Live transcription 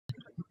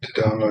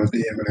To download the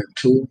MLM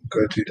tool,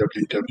 go to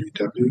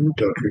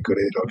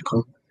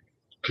www.recordare.com,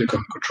 click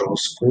on Control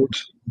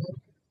Support,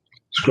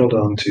 scroll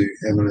down to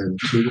MLM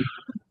tool,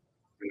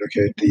 and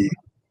locate the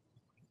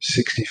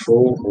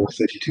 64 or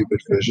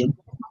 32-bit version.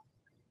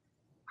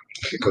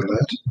 Click on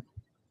that.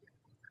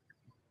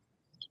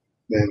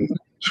 Then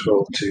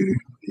scroll to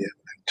the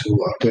MLM tool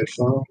update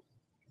file,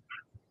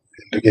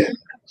 and again,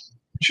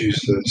 choose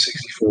the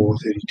 64 or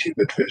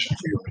 32-bit version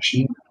for your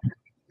machine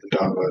and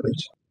download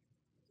it.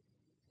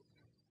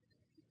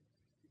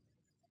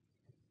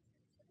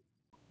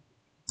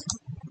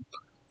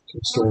 To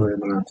install the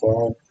MLM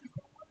file,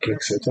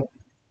 click Setup.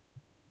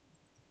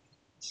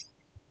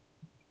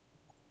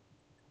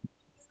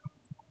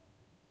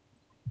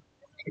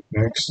 Click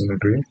Next and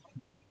Agree.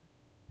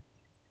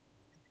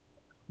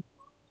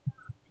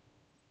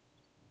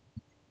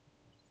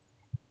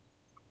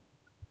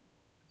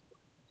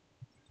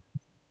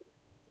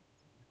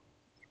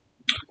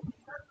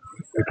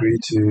 Agree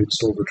to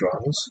install the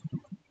drivers.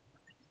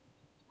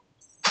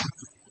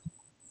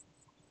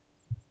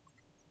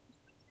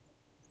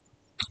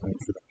 And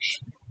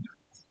finish.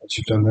 Once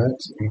you've done that,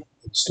 you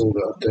install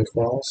the update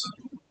files.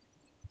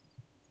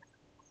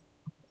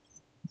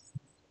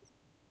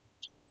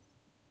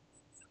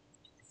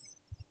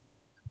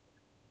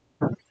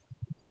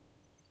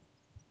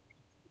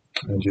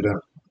 And you're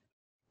done.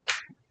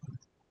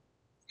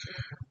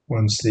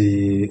 Once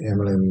the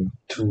MLM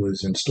tool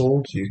is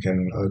installed, you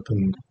can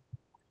open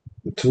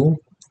the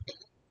tool.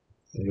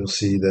 And you'll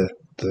see that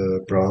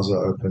the browser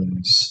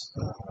opens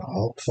a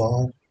help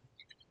file,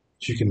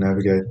 which you can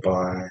navigate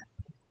by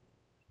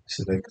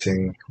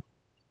selecting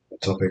a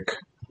topic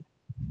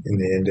in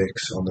the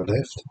index on the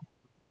left.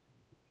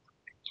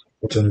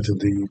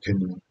 Alternatively, you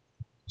can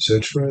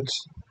search for it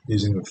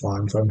using the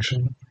find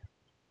function,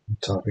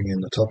 typing in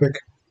the topic,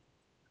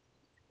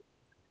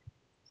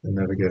 and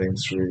navigating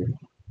through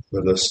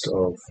the list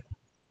of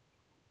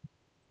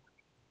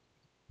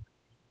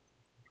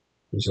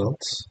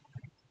results.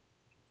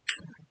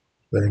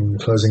 Then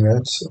closing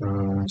that,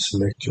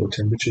 select your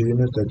temperature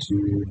unit that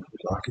you would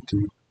like it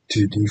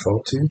to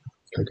default to,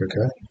 click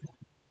OK,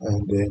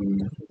 and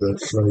then the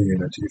flow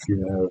unit if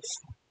you have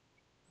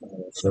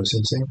flow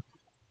sensing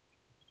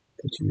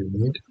that you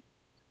need.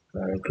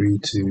 Agree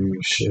to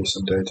share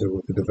some data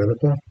with the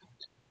developer,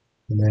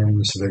 and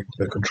then select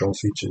the control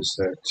features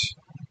that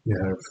you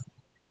have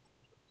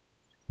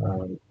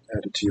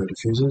added to your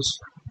diffusers.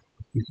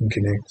 You can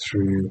connect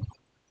through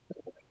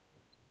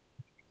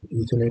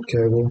Ethernet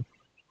cable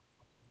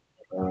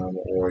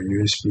or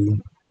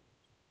USB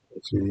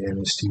through the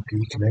MSTP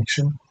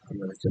connection. I'm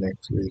going to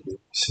connect with the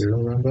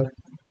serial number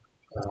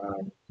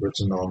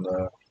written on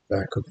the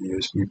back of the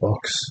USB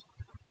box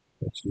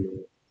that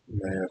you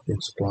may have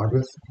been supplied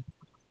with.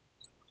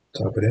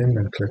 Type it in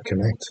and click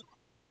connect.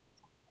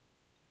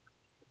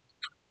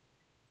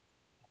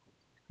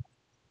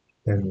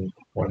 Then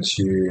once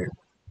you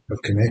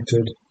have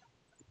connected,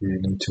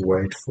 you need to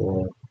wait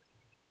for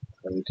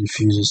the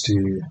diffusers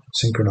to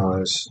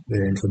synchronize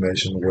their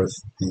information with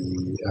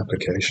the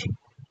application.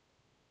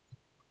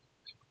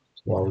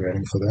 While we're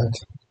waiting for that,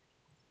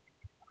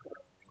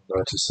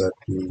 notice that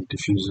the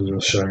diffusers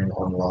are showing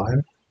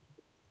online.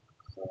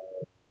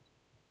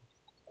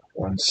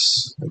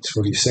 Once it's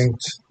fully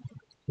synced,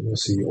 you'll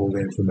see all the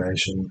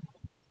information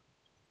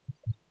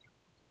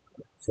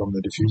from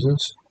the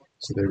diffusers.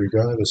 So there we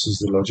go, this is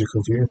the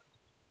logical view.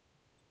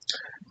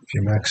 If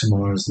you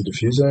maximize the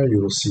diffuser,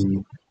 you will see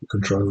the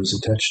controllers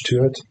attached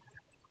to it.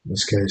 In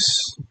this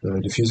case,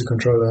 the diffuser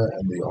controller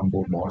and the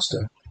onboard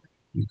master.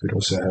 You could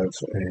also have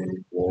a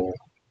wall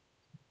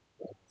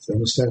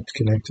thermostat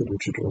connected,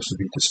 which would also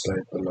be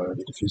displayed below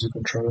the diffuser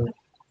controller.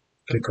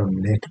 Click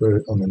on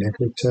network on the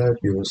network tab.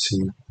 You will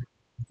see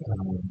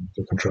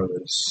the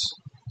controllers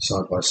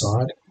side by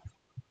side,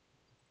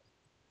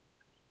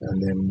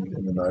 and then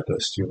in the node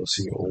list you will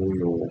see all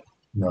your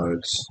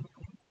nodes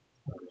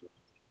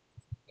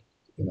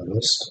in a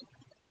list.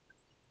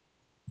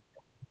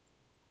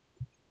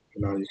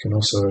 Now you can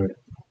also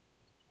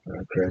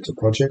create a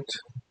project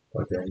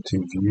by going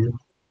to View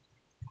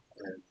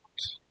and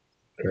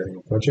creating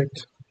a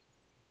project.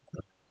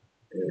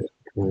 It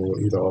will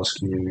either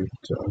ask you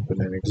to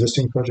open an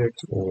existing project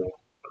or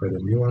create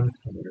a new one.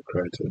 I'm going to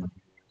create a new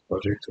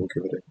project or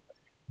give it a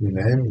new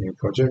name, new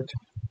project.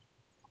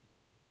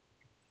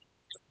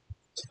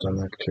 So done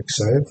that, click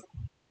Save.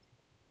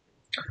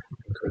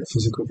 And create a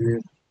physical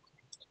view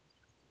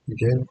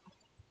again.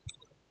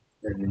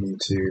 Then you need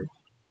to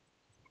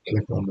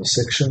click on the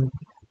section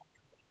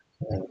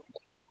and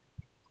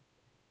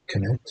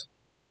connect.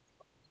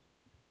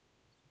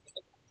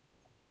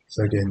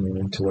 So again, you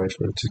need to wait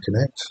for it to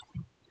connect.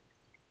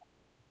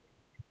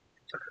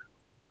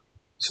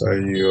 So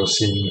you're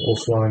seeing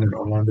offline and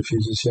online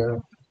diffusers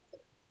here.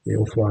 The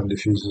offline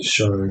diffusers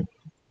show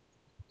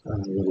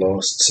the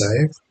last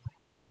save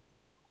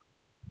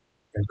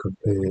and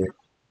compare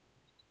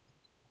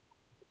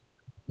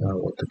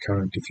what the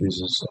current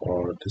diffusers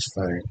are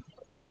displaying.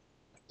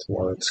 So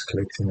while it's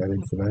collecting that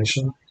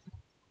information,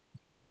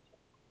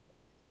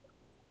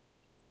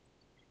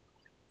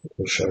 it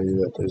will show you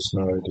that there's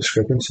no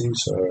discrepancy,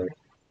 so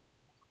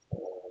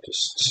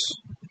it's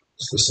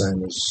the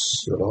same as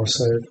your last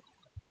save.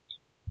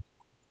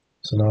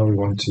 So now we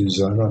want to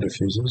zone our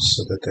diffusers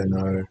so that they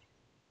know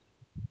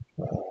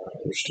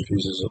which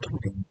diffusers are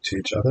talking to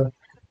each other.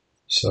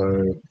 So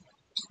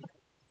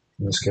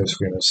in this case,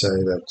 we're going to say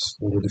that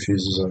all the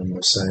diffusers are in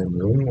the same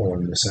room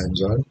or in the same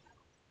zone.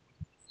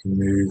 You can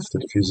move the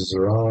diffusers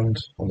around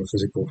on the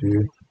physical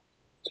view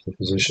to the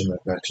position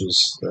that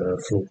matches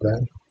the floor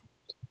plan.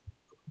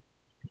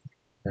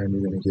 And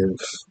we're going to give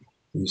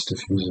these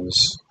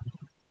diffusers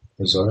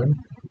a zone.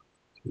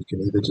 You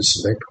can either just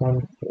select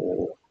one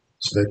or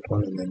select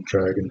one and then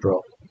drag and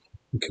drop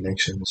the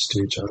connections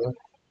to each other.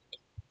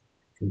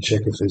 You can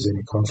check if there's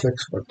any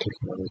conflicts by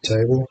clicking on the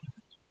table.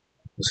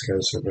 In this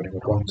case, we're running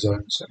with one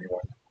zone, so only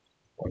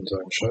one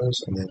zone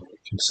shows, and then we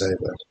can save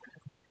that.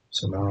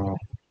 So now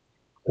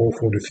all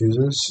 4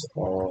 diffusers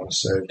are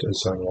saved as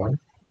zone 1,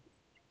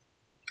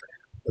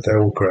 but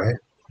they're all grey,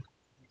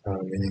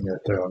 meaning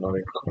that they are not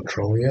in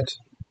control yet.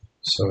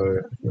 So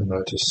you'll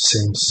notice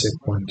send, set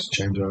point,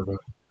 changeover are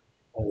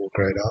all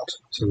grayed out.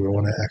 So we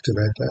want to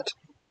activate that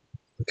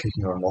by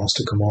clicking on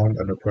master command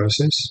under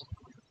process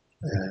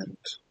and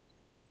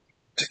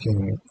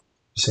ticking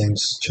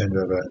sense,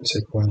 changeover, and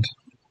set point,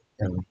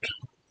 and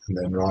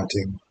then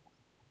writing.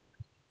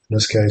 In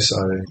this case,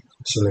 I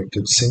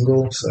selected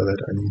single so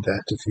that only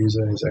that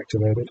diffuser is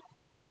activated.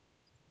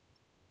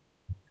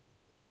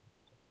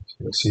 So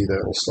you'll see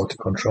they all start to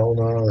control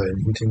now, they're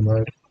in heating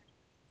mode.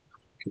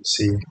 You can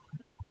see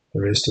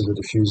the rest of the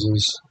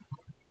diffusers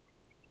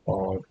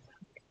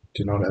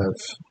do not have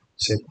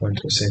set point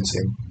or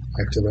sensing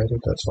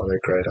activated, that's why they're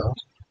grayed out.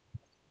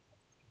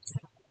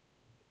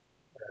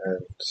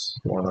 And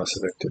the one I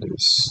selected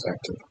is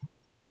active.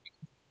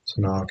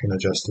 So now I can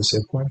adjust the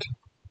set point.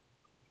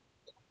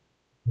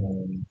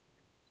 I'm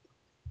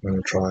going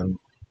to try and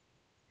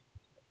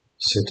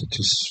set it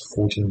to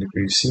 14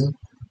 degrees C.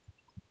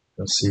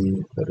 You'll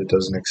see that it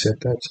doesn't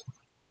accept that,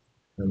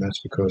 and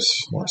that's because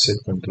my set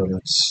point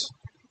limits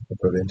are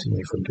preventing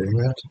me from doing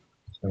that.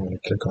 So I'm going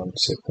to click on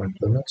set point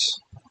limits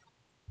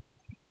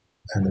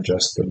and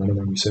adjust the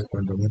minimum set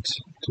point limit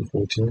to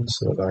 14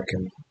 so that I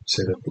can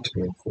set it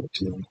between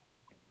 14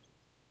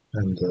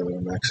 and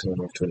the maximum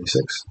of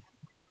 26.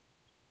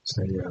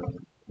 So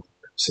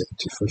set it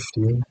to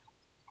 15,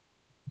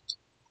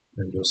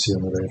 and you'll see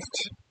on the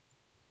left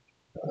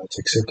it's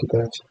accepted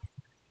that.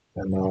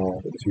 And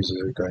now the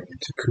diffusers are going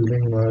into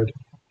cooling mode,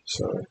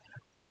 so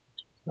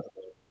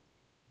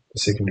the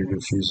secondary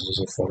diffusers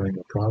are following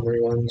the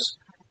primary ones,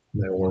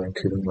 and they're all in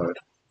cooling mode.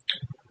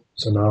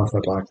 So now if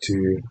I'd like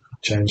to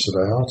change the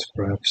layout,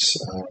 perhaps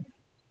I've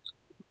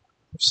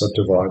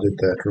subdivided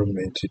that room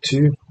into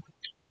 2,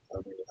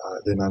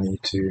 then I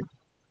need to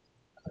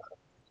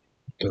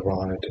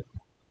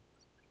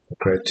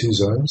create 2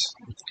 zones.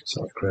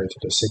 So I've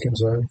created a second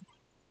zone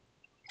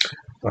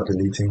by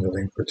deleting the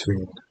link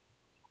between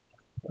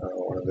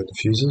one of the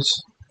diffusers.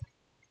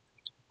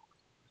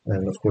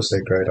 And of course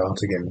they grayed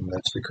out again, and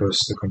that's because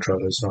the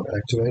controller is not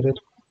activated.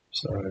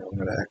 So I'm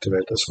going to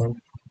activate this one.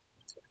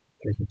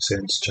 Clicking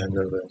sense,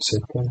 changeover, and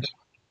set point.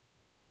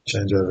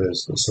 Changeover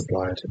is the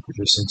supply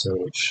temperature sensor,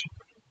 which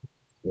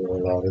will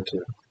allow the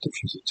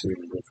diffuser to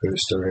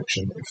reverse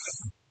direction if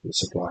the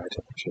supply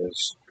temperature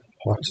is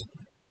hot.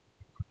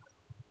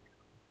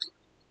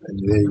 And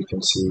there you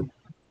can see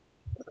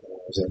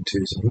zone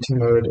 2 is in heating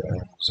mode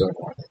and zone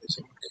 1 is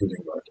in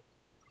cooling mode.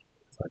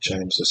 If I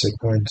change the set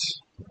point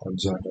on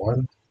zone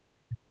 1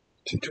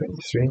 to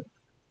 23, and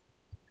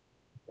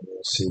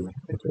you'll see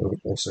it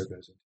also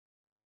goes in.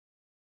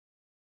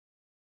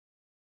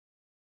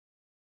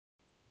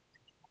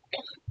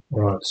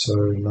 Right, so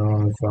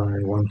now if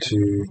I want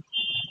to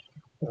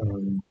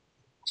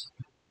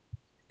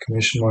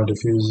commission my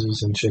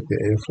diffusers and check the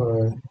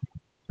airflow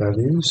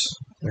values,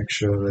 make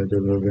sure they're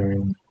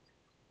delivering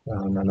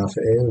enough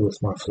air with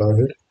my flow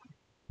hood,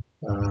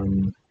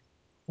 I'm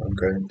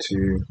going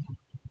to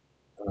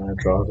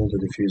drive all the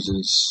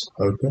diffusers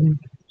open.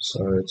 So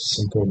it's a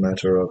simple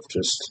matter of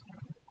just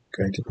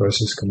going to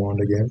process command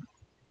again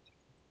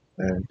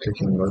and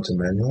clicking motor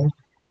manual.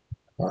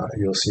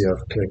 You'll see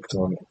I've clicked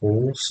on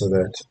all so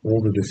that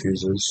all the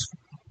diffusers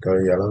go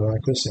yellow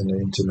like this and they're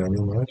into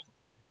manual mode.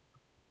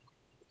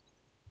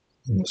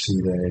 And you'll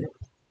see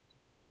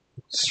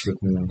it's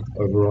written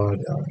override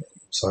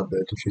inside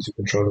the diffuser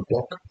controller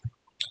block.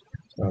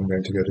 So I'm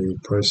going to go to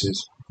process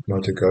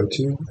motor go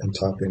to and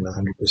type in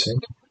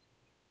 100%.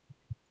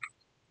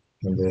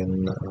 And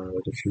then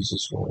the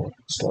diffusers will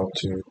start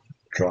to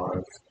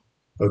drive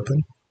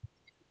open.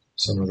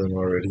 Some of them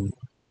are already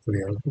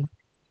fully open.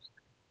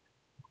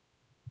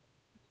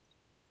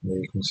 There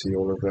you can see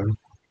all of them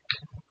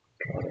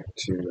drive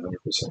to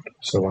 100%.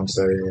 So once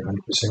they're 100%,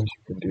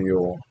 you can do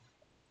your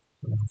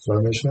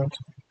flow measurement,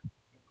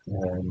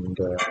 and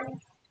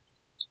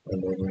then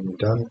when you're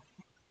done,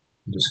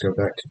 you just go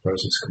back to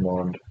process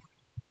command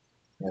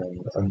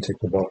and untick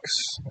the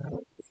box, and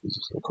the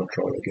diffusers will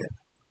control again.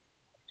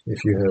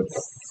 If you have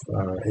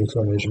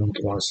airflow measurement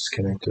devices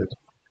connected,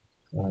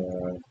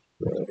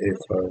 the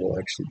airflow will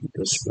actually be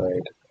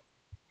displayed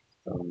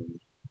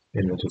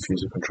in the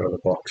diffuser controller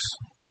box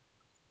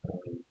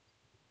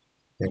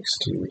next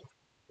to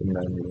the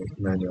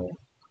manual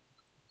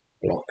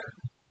block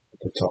at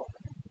the top.